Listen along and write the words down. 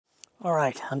All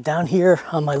right, I'm down here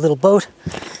on my little boat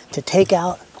to take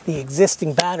out the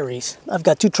existing batteries. I've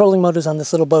got 2 trolling motors on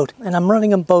this little boat, and I'm running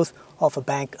them both off a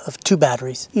bank of 2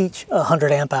 batteries, each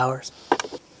 100 amp hours.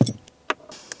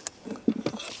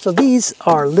 So these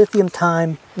are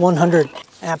LiTime 100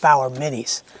 amp hour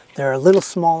minis. They're a little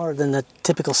smaller than the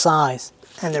typical size,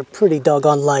 and they're pretty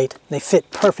doggone light. They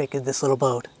fit perfect in this little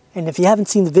boat. And if you haven't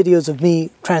seen the videos of me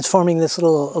transforming this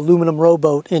little aluminum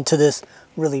rowboat into this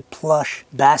really plush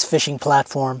bass fishing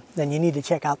platform, then you need to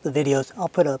check out the videos. I'll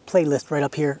put a playlist right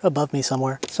up here above me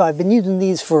somewhere. So I've been using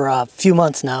these for a few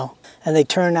months now, and they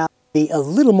turn out to be a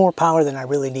little more power than I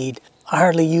really need. I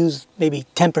hardly use maybe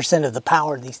 10% of the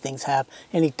power these things have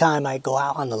anytime I go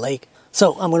out on the lake.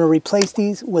 So I'm going to replace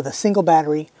these with a single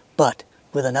battery, but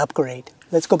with an upgrade.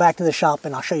 Let's go back to the shop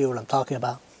and I'll show you what I'm talking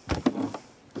about.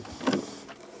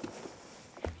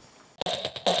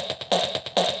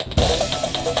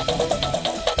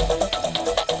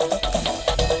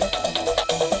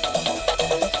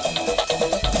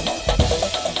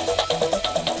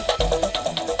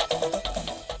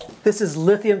 This is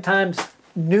LiTime's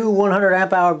new 100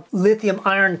 amp hour lithium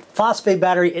iron phosphate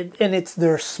battery, and it's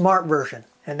their smart version.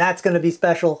 And that's going to be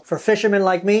special for fishermen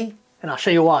like me, and I'll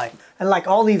show you why. And like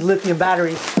all these lithium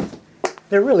batteries,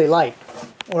 they're really light,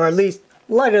 or at least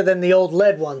lighter than the old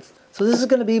lead ones. So this is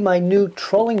going to be my new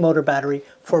trolling motor battery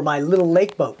for my little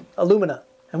lake boat, Alumina.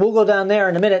 And we'll go down there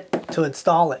in a minute to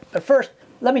install it. But first,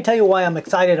 let me tell you why I'm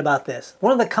excited about this.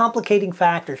 One of the complicating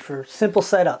factors for simple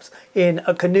setups in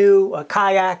a canoe, a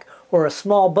kayak, or a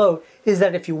small boat is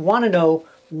that if you want to know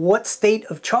what state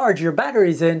of charge your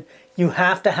battery's in, you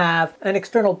have to have an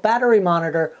external battery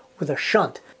monitor with a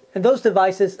shunt. And those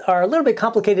devices are a little bit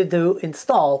complicated to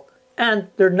install, and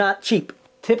they're not cheap.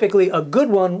 Typically, a good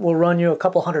one will run you a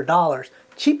couple $100.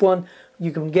 Cheap one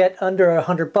you can get under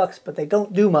 $100, but they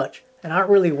don't do much and aren't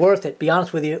really worth it. Be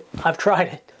honest with you, I've tried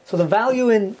it. So the value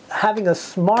in having a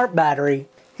smart battery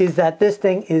is that this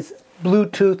thing is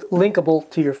Bluetooth linkable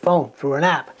to your phone through an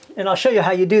app. And I'll show you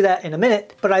how you do that in a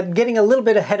minute, but I'm getting a little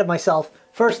bit ahead of myself.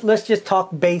 First, let's just talk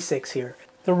basics here.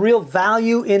 The real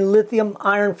value in lithium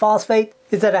iron phosphate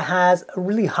is that it has a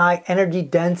really high energy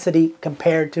density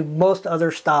compared to most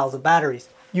other styles of batteries.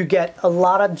 You get a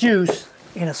lot of juice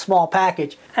in a small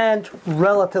package and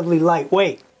relatively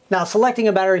lightweight. Now, selecting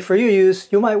a battery for your use,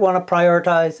 you might want to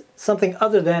prioritize something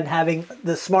other than having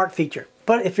the smart feature.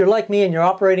 But if you're like me and you're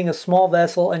operating a small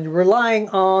vessel and you're relying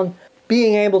on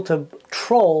being able to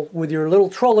troll with your little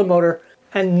trolling motor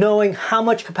and knowing how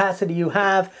much capacity you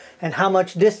have and how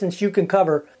much distance you can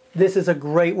cover, this is a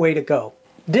great way to go.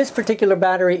 This particular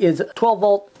battery is 12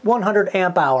 volt, 100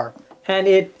 amp hour, and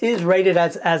it is rated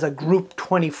as a Group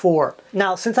 24.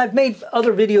 Now, since I've made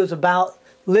other videos about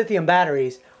lithium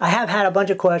batteries, I have had a bunch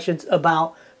of questions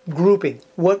about grouping,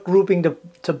 what grouping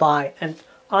to buy. And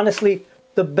honestly,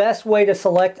 the best way to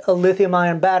select a lithium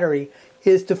ion battery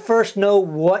is to first know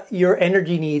what your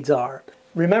energy needs are.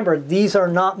 Remember, these are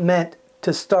not meant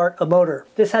to start a motor.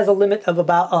 This has a limit of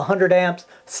about 100 amps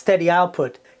steady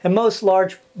output, and most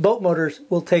large boat motors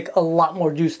will take a lot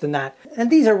more juice than that.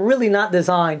 And these are really not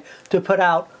designed to put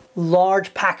out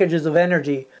large packages of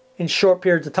energy in short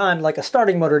periods of time like a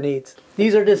starting motor needs.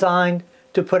 These are designed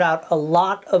to put out a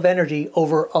lot of energy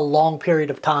over a long period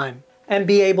of time and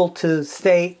be able to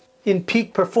stay in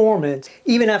peak performance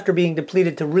even after being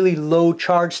depleted to really low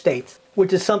charge states,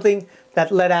 which is something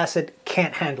that lead acid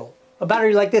can't handle. A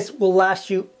battery like this will last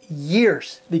you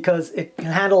years because it can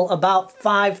handle about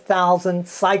 5,000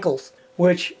 cycles,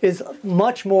 which is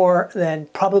much more than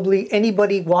probably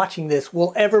anybody watching this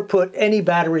will ever put any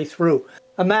battery through.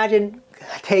 Imagine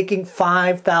taking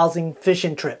 5,000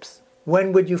 fishing trips.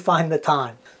 When would you find the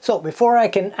time? So before I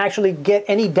can actually get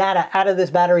any data out of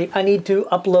this battery, I need to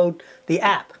upload the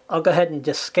app. I'll go ahead and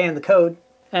just scan the code,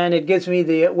 and it gives me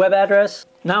the web address.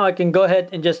 Now I can go ahead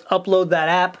and just upload that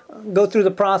app, go through the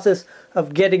process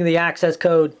of getting the access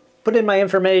code, put in my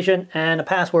information and a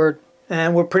password,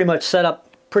 and we're pretty much set up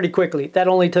pretty quickly. That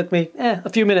only took me a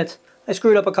few minutes. I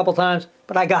screwed up a couple times,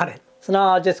 but I got it. So now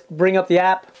I'll just bring up the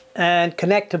app and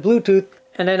connect to Bluetooth,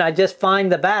 and then I just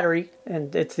find the battery,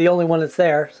 and it's the only one that's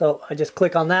there, so I just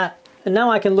click on that. And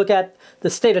now I can look at the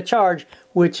state of charge,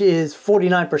 which is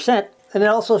 49%, and it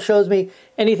also shows me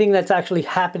anything that's actually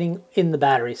happening in the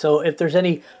battery. So if there's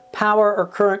any power or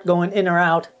current going in or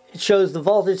out, it shows the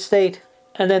voltage state,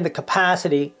 and then the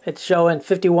capacity, it's showing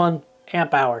 51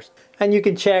 amp hours. And you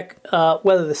can check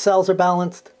whether the cells are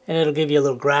balanced, and it'll give you a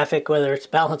little graphic whether it's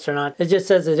balanced or not. It just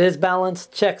says it is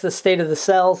balanced. Checks the state of the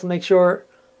cells, make sure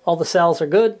all the cells are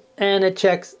good, and it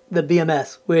checks the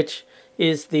BMS, which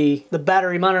is the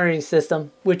battery monitoring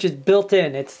system, which is built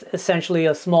in. It's essentially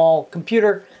a small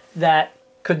computer, that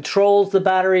controls the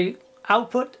battery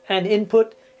output and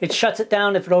input. It shuts it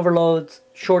down if it overloads,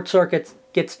 short circuits,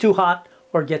 gets too hot,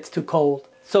 or gets too cold.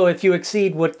 So if you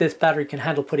exceed what this battery can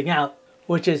handle putting out,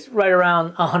 which is right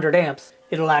around 100 amps,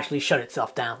 it'll actually shut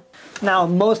itself down. Now,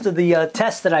 most of the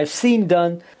tests that I've seen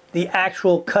done, the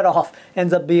actual cutoff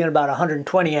ends up being about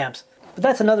 120 amps. But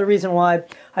that's another reason why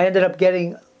I ended up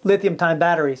getting LiTime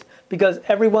batteries, because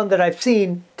everyone that I've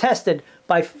seen tested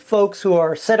by folks who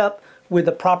are set up with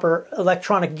the proper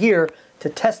electronic gear to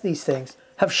test these things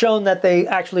have shown that they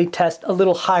actually test a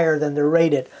little higher than they're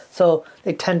rated. So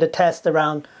they tend to test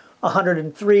around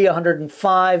 103,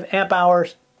 105 amp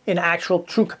hours in actual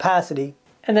true capacity.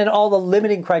 And then all the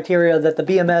limiting criteria that the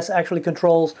BMS actually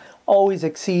controls always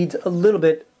exceeds a little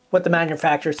bit what the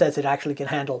manufacturer says it actually can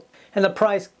handle. And the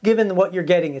price, given what you're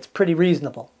getting, it's pretty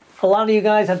reasonable. A lot of you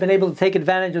guys have been able to take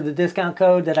advantage of the discount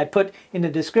code that I put in the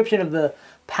description of the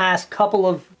past couple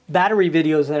of battery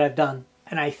videos that I've done.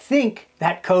 And I think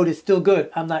that code is still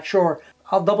good. I'm not sure.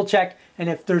 I'll double check, and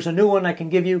if there's a new one I can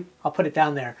give you, I'll put it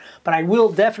down there. But I will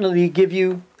definitely give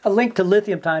you a link to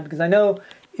LiTime, because I know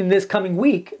in this coming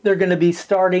week they're going to be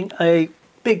starting a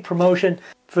big promotion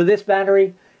for this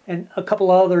battery and a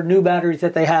couple of other new batteries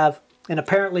that they have. And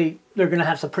apparently they're going to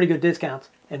have some pretty good discounts,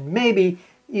 and maybe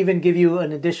even give you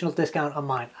an additional discount on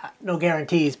mine. No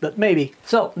guarantees, but maybe.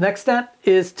 So next step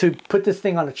is to put this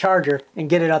thing on a charger and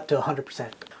get it up to 100%.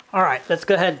 All right, let's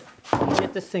go ahead and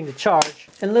get this thing to charge.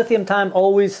 And LiTime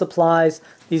always supplies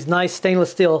these nice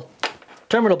stainless steel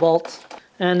terminal bolts,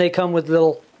 and they come with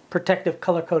little protective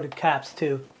color-coded caps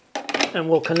too. And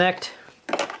we'll connect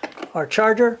our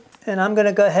charger, and I'm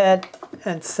gonna go ahead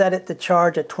and set it to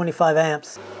charge at 25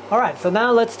 amps. All right, so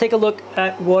now let's take a look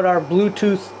at what our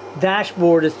Bluetooth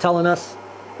dashboard is telling us.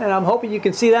 And I'm hoping you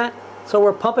can see that. So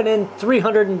we're pumping in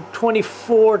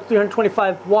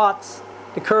 325 watts.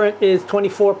 The current is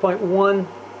 24.1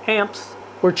 amps.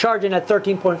 We're charging at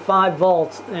 13.5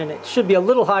 volts, and it should be a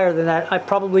little higher than that. I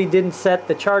probably didn't set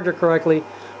the charger correctly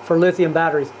for lithium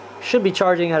batteries. Should be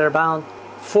charging at around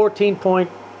 14.2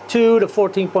 to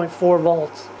 14.4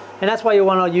 volts. And that's why you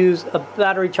want to use a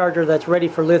battery charger that's ready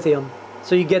for lithium,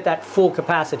 so you get that full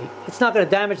capacity. It's not going to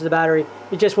damage the battery,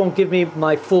 it just won't give me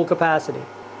my full capacity.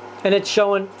 And it's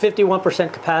showing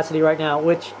 51% capacity right now,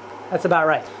 which that's about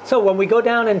right. So when we go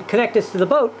down and connect this to the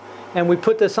boat and we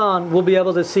put this on, we'll be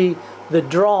able to see the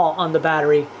draw on the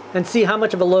battery and see how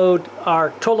much of a load our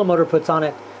trolling motor puts on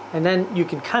it. And then you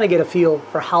can kind of get a feel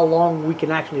for how long we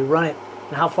can actually run it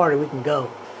and how far we can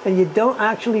go. And you don't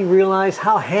actually realize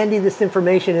how handy this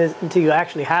information is until you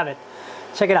actually have it.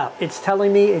 Check it out. It's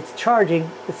telling me it's charging,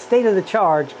 the state of the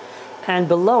charge, and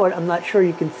below it, I'm not sure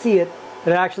you can see it,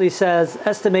 but it actually says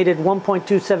estimated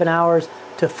 1.27 hours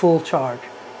to full charge.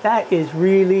 That is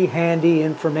really handy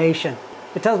information.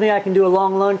 It tells me I can do a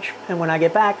long lunch, and when I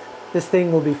get back, this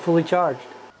thing will be fully charged.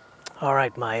 All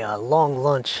right, my long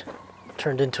lunch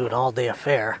turned into an all-day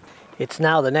affair. It's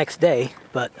now the next day,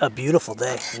 but a beautiful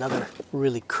day. Another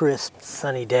really crisp,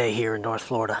 sunny day here in North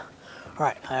Florida. All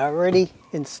right, I already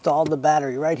installed the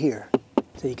battery right here.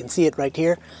 So you can see it right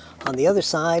here. On the other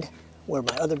side, where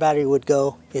my other battery would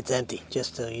go, it's empty,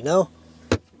 just so you know.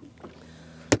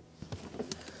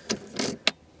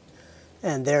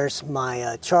 And there's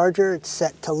my charger. It's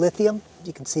set to lithium.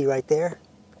 You can see right there.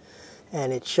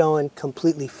 And it's showing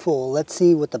completely full. Let's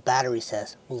see what the battery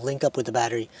says. We'll link up with the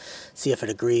battery, see if it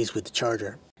agrees with the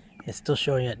charger. It's still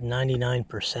showing at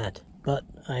 99%, but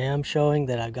I am showing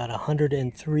that I've got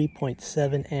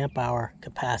 103.7 amp hour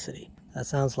capacity. That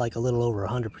sounds like a little over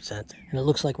 100%. And it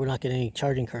looks like we're not getting any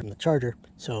charging current in the charger,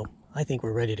 so I think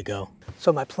we're ready to go.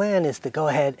 So my plan is to go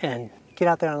ahead and get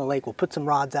out there on the lake. We'll put some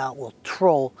rods out, we'll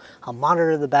troll, I'll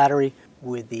monitor the battery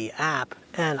with the app,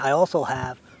 and I also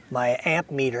have my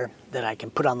amp meter that I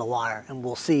can put on the wire, and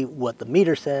we'll see what the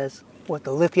meter says, what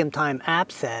the LiTime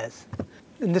app says,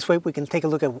 and this way we can take a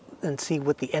look at and see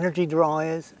what the energy draw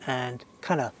is and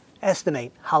kind of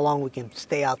estimate how long we can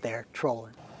stay out there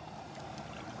trolling.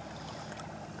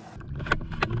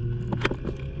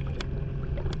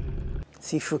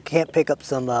 See if we can't pick up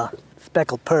some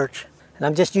speckled perch. And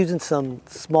I'm just using some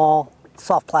small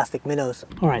soft plastic minnows.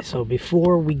 All right, so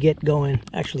before we get going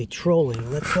actually trolling,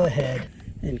 let's go ahead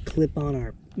and clip on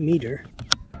our meter.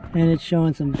 And it's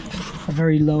showing a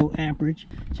very low amperage,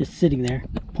 just sitting there,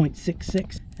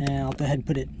 0.66. And I'll go ahead and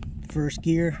put it first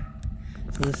gear.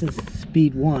 So this is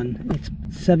speed 1. It's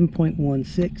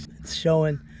 7.16. It's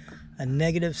showing a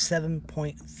negative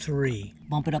 7.3.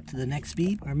 Bump it up to the next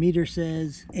speed. Our meter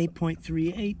says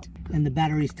 8.38, and the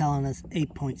battery's telling us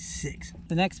 8.6.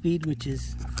 The next speed, which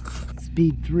is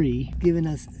speed 3, giving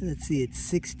us, let's see, it's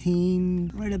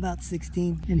 16, right about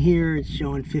 16. And here it's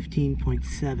showing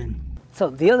 15.7. So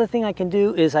the other thing I can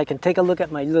do is I can take a look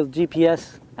at my little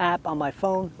GPS app on my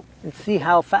phone and see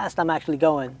how fast I'm actually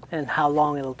going and how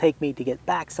long it'll take me to get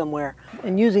back somewhere.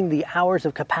 And using the hours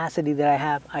of capacity that I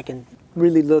have, I can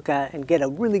really look at and get a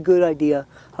really good idea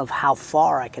of how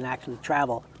far I can actually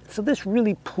travel. So this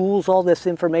really pools all this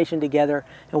information together,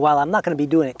 and while I'm not going to be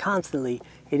doing it constantly,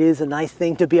 it is a nice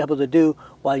thing to be able to do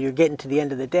while you're getting to the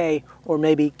end of the day, or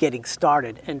maybe getting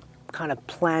started and kind of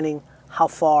planning how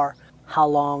far, how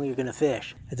long you're going to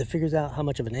fish. As it figures out how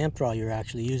much of an amp draw you're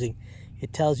actually using,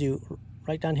 it tells you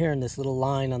right down here in this little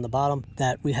line on the bottom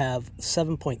that we have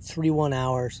 7.31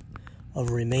 hours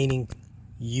of remaining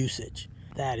usage.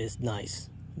 That is nice.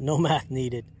 No math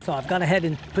needed. So I've gone ahead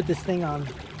and put this thing on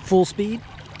full speed.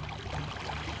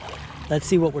 Let's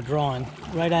see what we're drawing.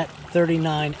 Right at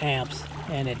 39 amps,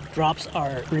 and it drops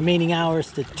our remaining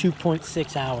hours to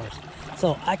 2.6 hours.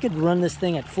 So I could run this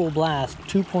thing at full blast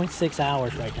 2.6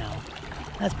 hours right now.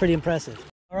 That's pretty impressive.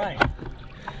 All right,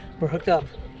 we're hooked up.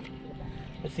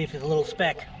 Let's see if there's a little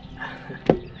speck.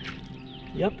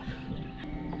 Yep.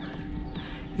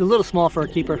 He's a little small for a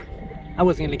keeper. I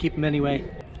wasn't going to keep him anyway.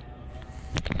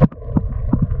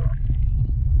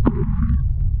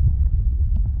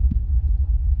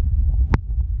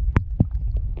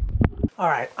 All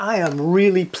right, I am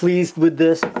really pleased with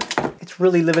this. It's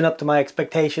really living up to my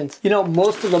expectations. You know,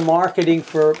 most of the marketing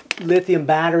for lithium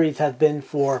batteries has been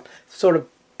for sort of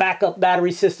backup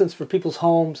battery systems for people's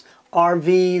homes,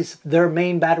 RVs, their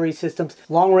main battery systems,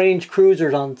 long-range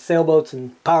cruisers on sailboats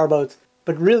and powerboats.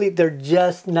 But really, they're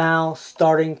just now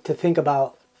starting to think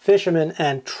about fishermen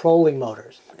and trolling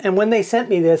motors. And when they sent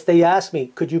me this, they asked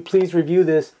me, could you please review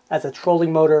this as a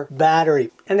trolling motor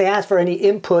battery? And they asked for any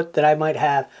input that I might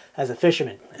have as a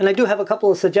fisherman. And I do have a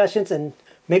couple of suggestions, and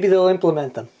maybe they'll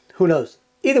implement them. Who knows?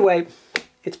 Either way,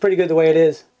 it's pretty good the way it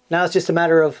is. Now it's just a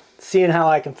matter of seeing how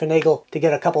I can finagle to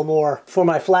get a couple more for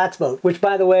my flats boat. Which,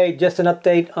 by the way, just an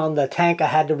update on the tank I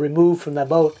had to remove from the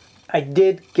boat. I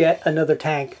did get another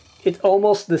tank. It's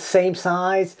almost the same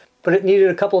size, but it needed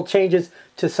a couple of changes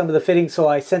to some of the fittings, so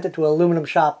I sent it to an aluminum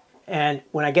shop. And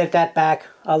when I get that back,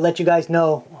 I'll let you guys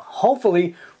know.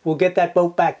 Hopefully, we'll get that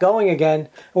boat back going again, and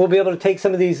we'll be able to take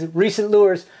some of these recent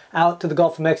lures out to the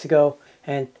Gulf of Mexico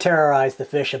and terrorize the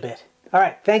fish a bit. All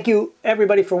right, thank you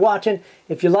everybody for watching.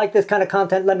 If you like this kind of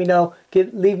content, let me know.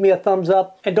 Leave me a thumbs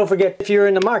up. And don't forget, if you're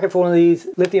in the market for one of these,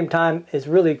 Lithium Time is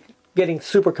really getting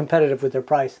super competitive with their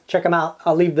price. Check them out.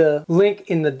 I'll leave the link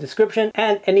in the description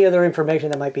and any other information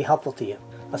that might be helpful to you.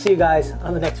 I'll see you guys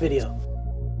on the next video.